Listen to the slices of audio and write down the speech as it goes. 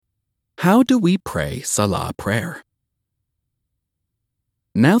How do we pray Salah prayer?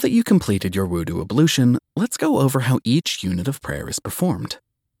 Now that you completed your wudu ablution, let's go over how each unit of prayer is performed.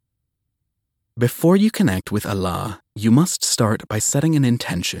 Before you connect with Allah, you must start by setting an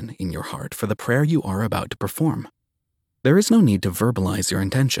intention in your heart for the prayer you are about to perform. There is no need to verbalize your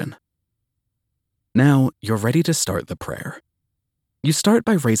intention. Now, you're ready to start the prayer. You start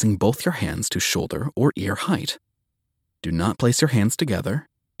by raising both your hands to shoulder or ear height. Do not place your hands together.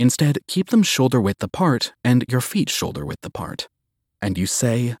 Instead, keep them shoulder width apart and your feet shoulder width apart. And you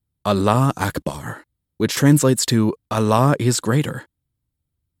say, Allah Akhbar, which translates to Allah is greater.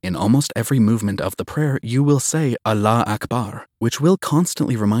 In almost every movement of the prayer, you will say Allah Akhbar, which will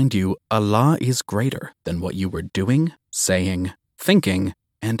constantly remind you Allah is greater than what you were doing, saying, thinking,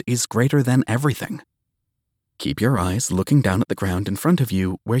 and is greater than everything. Keep your eyes looking down at the ground in front of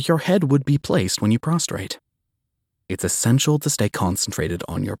you where your head would be placed when you prostrate. It's essential to stay concentrated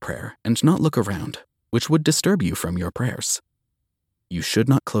on your prayer and not look around, which would disturb you from your prayers. You should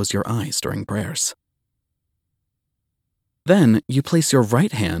not close your eyes during prayers. Then you place your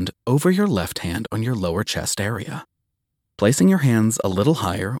right hand over your left hand on your lower chest area. Placing your hands a little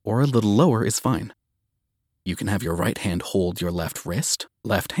higher or a little lower is fine. You can have your right hand hold your left wrist,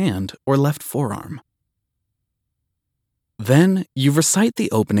 left hand, or left forearm. Then you recite the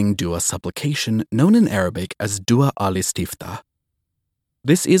opening dua supplication known in Arabic as dua al-istiftah.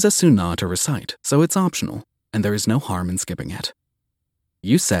 This is a sunnah to recite, so it's optional, and there is no harm in skipping it.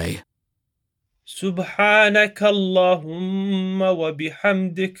 You say, سبحانك اللهم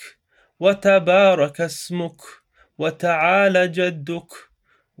وبحمدك وتبارك اسمك وتعالى جدك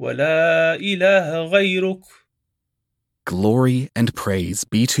ولا إله غيرك. Glory and praise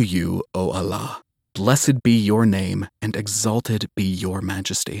be to you, O Allah. Blessed be your name, and exalted be your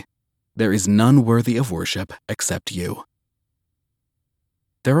majesty. There is none worthy of worship except you.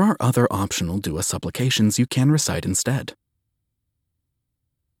 There are other optional dua supplications you can recite instead.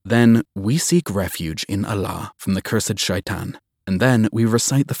 Then we seek refuge in Allah from the cursed shaitan, and then we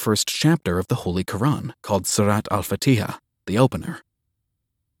recite the first chapter of the Holy Quran called Surat al-Fatiha, the opener.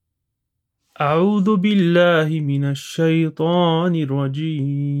 أعوذ بالله من الشيطان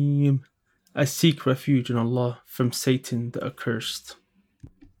الرجيم. I seek refuge in Allah from Satan the accursed.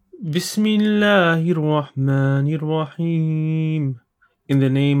 Bismillahir Rahmanir Rahim. In the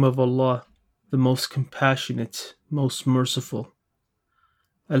name of Allah, the most compassionate, most merciful.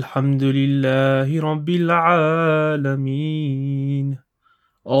 Alhamdulillahi Rabbil Alameen.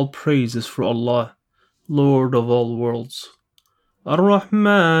 All praise is for Allah, Lord of all worlds.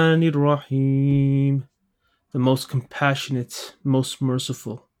 Ar-Rahmanir Rahim. The most compassionate, most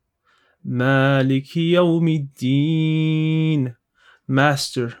merciful. Maliki Yawmiddin,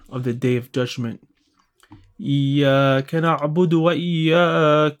 Master of the Day of Judgment. Iyaka na'budu wa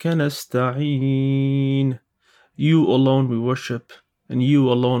iyaka nasta'een. You alone we worship, and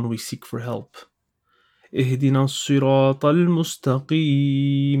you alone we seek for help. Ihdina as-sirata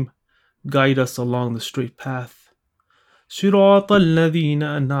al-mustaqim. Guide us along the straight path. Sirata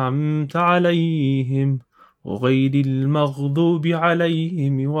alladhina an'amta alayhim. وغير المغضوب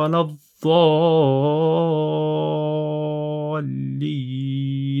عليهم ولا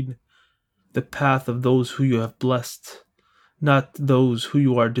الضالين. The path of those who you have blessed, not those who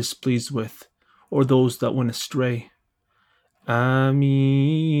you are displeased with, or those that went astray. Ameen.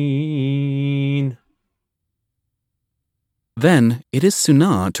 Then it is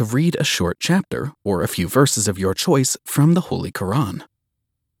sunnah to read a short chapter or a few verses of your choice from the Holy Quran.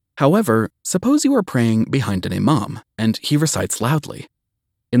 However, suppose you are praying behind an imam and he recites loudly.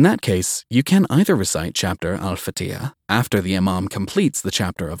 In that case, you can either recite chapter al-Fatiha after the imam completes the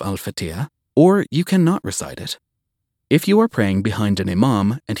chapter of al-Fatiha, or you cannot recite it. If you are praying behind an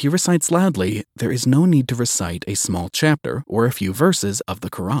imam and he recites loudly, there is no need to recite a small chapter or a few verses of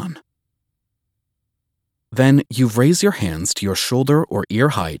the Quran. Then you raise your hands to your shoulder or ear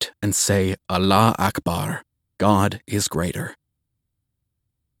height and say, Allah Akhbar, God is greater.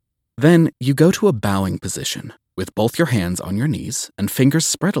 Then you go to a bowing position with both your hands on your knees and fingers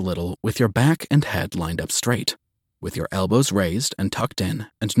spread a little with your back and head lined up straight, with your elbows raised and tucked in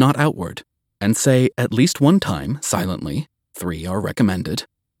and not outward, and say at least one time silently, 3 are recommended,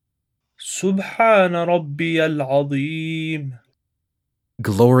 Subhana Rabbi al-Azim.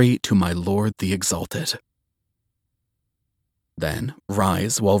 Glory to my Lord the Exalted. Then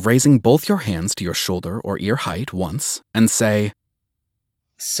rise while raising both your hands to your shoulder or ear height once and say,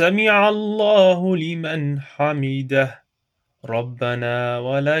 سمع الله لمن حمده ربنا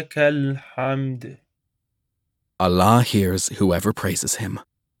ولك الحمد. Allah hears whoever praises him.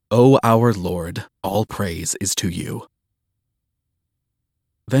 O our Lord, all praise is to you.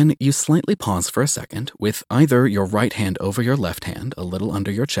 Then you slightly pause for a second with either your right hand over your left hand a little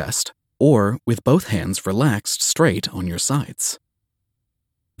under your chest, or with both hands relaxed straight on your sides.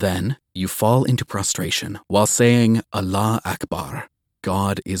 Then you fall into prostration while saying Allah Akhbar,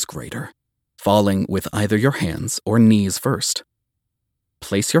 God is greater, falling with either your hands or knees first.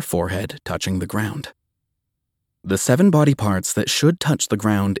 Place your forehead touching the ground. The 7 body parts that should touch the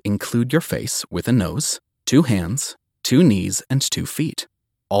ground include your face with a nose, 2 hands, 2 knees, and 2 feet,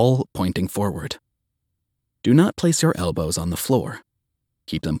 all pointing forward. Do not place your elbows on the floor.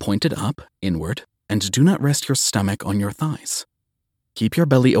 Keep them pointed up, inward, and do not rest your stomach on your thighs. Keep your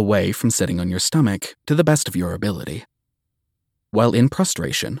belly away from sitting on your stomach to the best of your ability. While in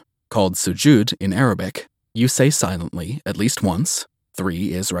prostration, called sujud in Arabic, you say silently at least once,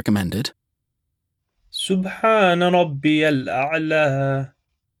 3 is recommended, سبحان ربي الأعلى.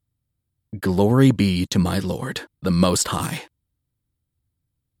 Glory be to my Lord, the Most High.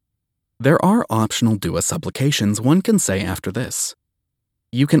 There are optional dua supplications one can say after this.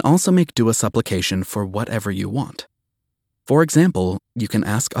 You can also make dua supplication for whatever you want. For example, you can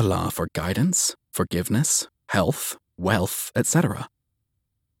ask Allah for guidance, forgiveness, health, wealth, etc.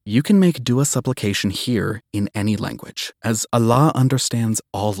 You can make dua supplication here in any language, as Allah understands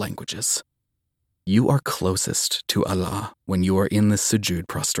all languages. You are closest to Allah when you are in this sujud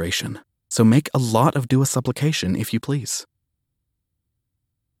prostration, so make a lot of dua supplication if you please.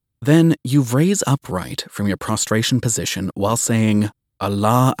 Then you raise upright from your prostration position while saying,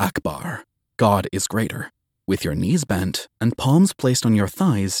 Allah Akhbar, God is greater, with your knees bent and palms placed on your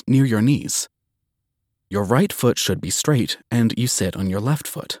thighs near your knees. Your right foot should be straight and you sit on your left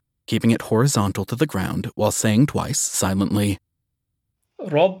foot, keeping it horizontal to the ground while saying twice silently,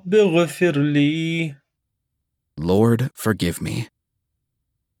 رب اغفر لي. Lord, forgive me.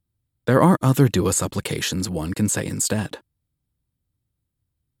 There are other dua supplications one can say instead.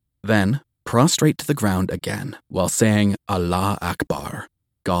 Then, prostrate to the ground again while saying Allah Akhbar,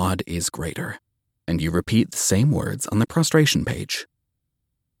 God is greater, and you repeat the same words on the prostration page.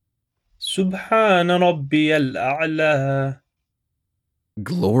 سبحان ربي الأعلى.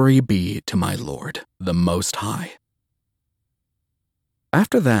 Glory be to my Lord, the Most High.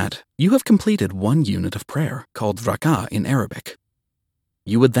 After that, you have completed 1 unit of prayer called rak'ah in Arabic.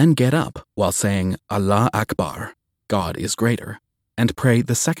 You would then get up while saying Allah Akbar, God is greater, and pray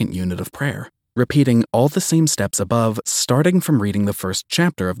the 2nd unit of prayer, repeating all the same steps above, starting from reading the 1st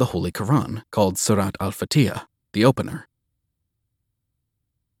chapter of the Holy Quran called Surat al-Fatiha, the opener.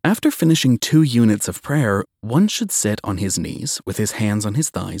 After finishing 2 units of prayer, one should sit on his knees with his hands on his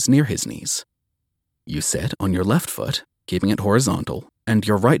thighs near his knees. You sit on your left foot, keeping it horizontal, and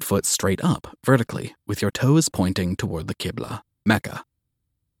your right foot straight up, vertically, with your toes pointing toward the Qibla, Mecca.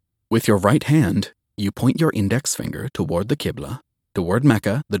 With your right hand, you point your index finger toward the Qibla, toward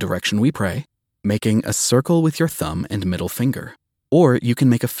Mecca, the direction we pray, making a circle with your thumb and middle finger. Or you can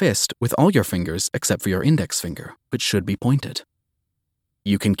make a fist with all your fingers except for your index finger, which should be pointed.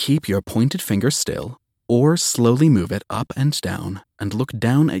 You can keep your pointed finger still, or slowly move it up and look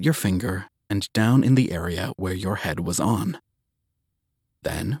down at your finger and down in the area where your head was on.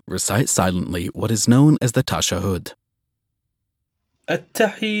 Then recite silently what is known as the Tashahhud.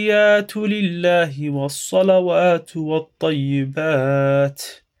 التحيات لله والصلوات والطيبات.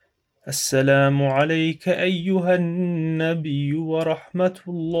 السلام عليك أيها النبي ورحمة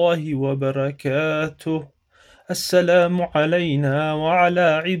الله وبركاته. السلام علينا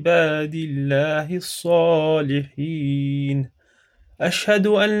وعلى عباد الله الصالحين. أشهد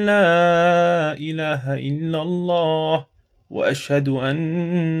أن لا إله إلا الله وأشهد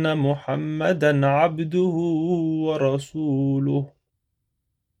أن محمدا عبده ورسوله.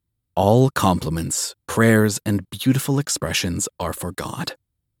 All compliments, prayers, and beautiful expressions are for God.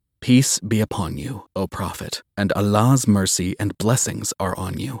 Peace be upon you, O Prophet, and Allah's mercy and blessings are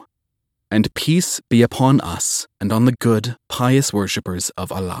on you. And peace be upon us and on the good, pious worshippers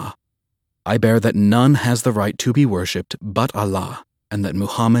of Allah. I bear that none has the right to be worshipped but Allah, and that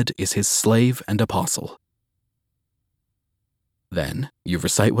Muhammad is his slave and apostle. Then you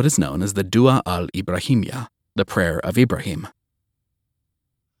recite what is known as the Dua al-Ibrahimiyya, the prayer of Ibrahim.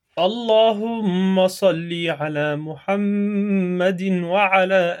 اللهم صل على محمد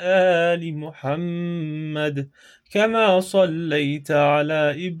وعلى آل محمد كما صليت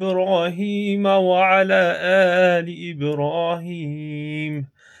على إبراهيم وعلى آل إبراهيم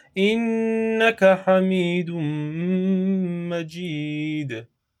إنك حميد مجيد.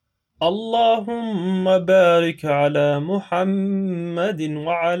 اللهم بارك على محمد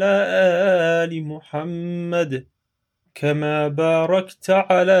وعلى آل محمد كما باركت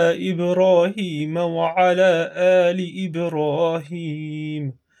على إبراهيم وعلى آل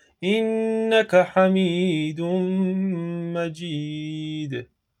إبراهيم إنك حميد مجيد.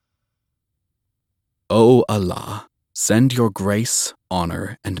 O Allah, send your grace,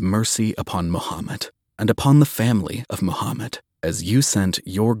 honor, and mercy upon Muhammad and upon the family of Muhammad, as you sent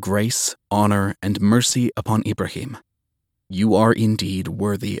your grace, honor, and mercy upon Ibrahim. You are indeed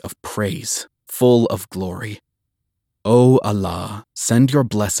worthy of praise, full of glory. O Allah, send your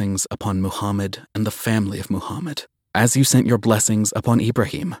blessings upon Muhammad and the family of Muhammad, as you sent your blessings upon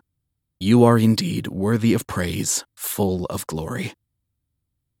Ibrahim. You are indeed worthy of praise, full of glory.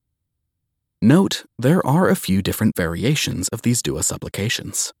 Note, there are a few different variations of these dua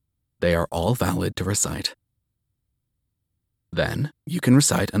supplications. They are all valid to recite. Then, you can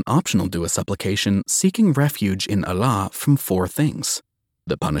recite an optional dua supplication seeking refuge in Allah from 4 things: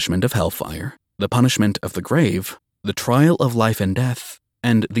 the punishment of hellfire, the punishment of the grave, the trial of life and death,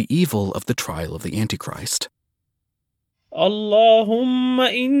 and the evil of the trial of the Antichrist. اللهم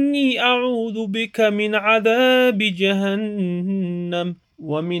إني أعوذ بك من عذاب جهنم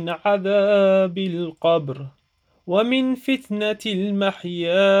ومن عذاب القبر ومن فتنة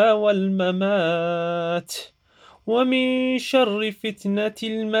المحيا والممات ومن شر فتنة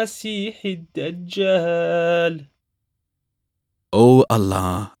المسيح الدجال. O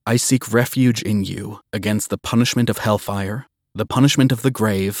Allah, I seek refuge in you against the punishment of hellfire, the punishment of the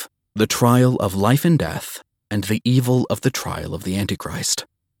grave, the trial of life and death, and the evil of the trial of the Antichrist.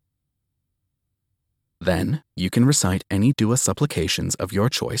 Then, you can recite any dua supplications of your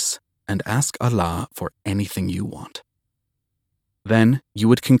choice and ask Allah for anything you want. Then, you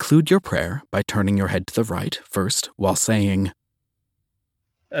would conclude your prayer by turning your head to the right first while saying,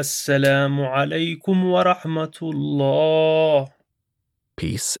 Assalamu alaikum wa rahmatullah.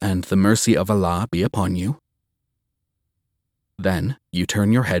 Peace and the mercy of Allah be upon you. Then, you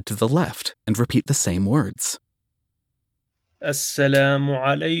turn your head to the left and repeat the same words. Assalamu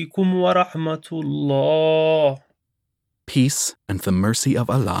alaikum wa rahmatullah. Peace and the mercy of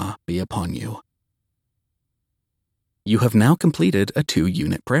Allah be upon you. You have now completed a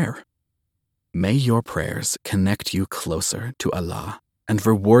 2-unit prayer. May your prayers connect you closer to Allah and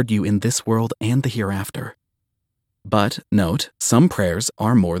reward you in this world and the hereafter. But note, some prayers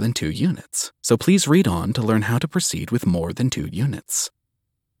are more than 2 units, so please read on to learn how to proceed with more than 2 units.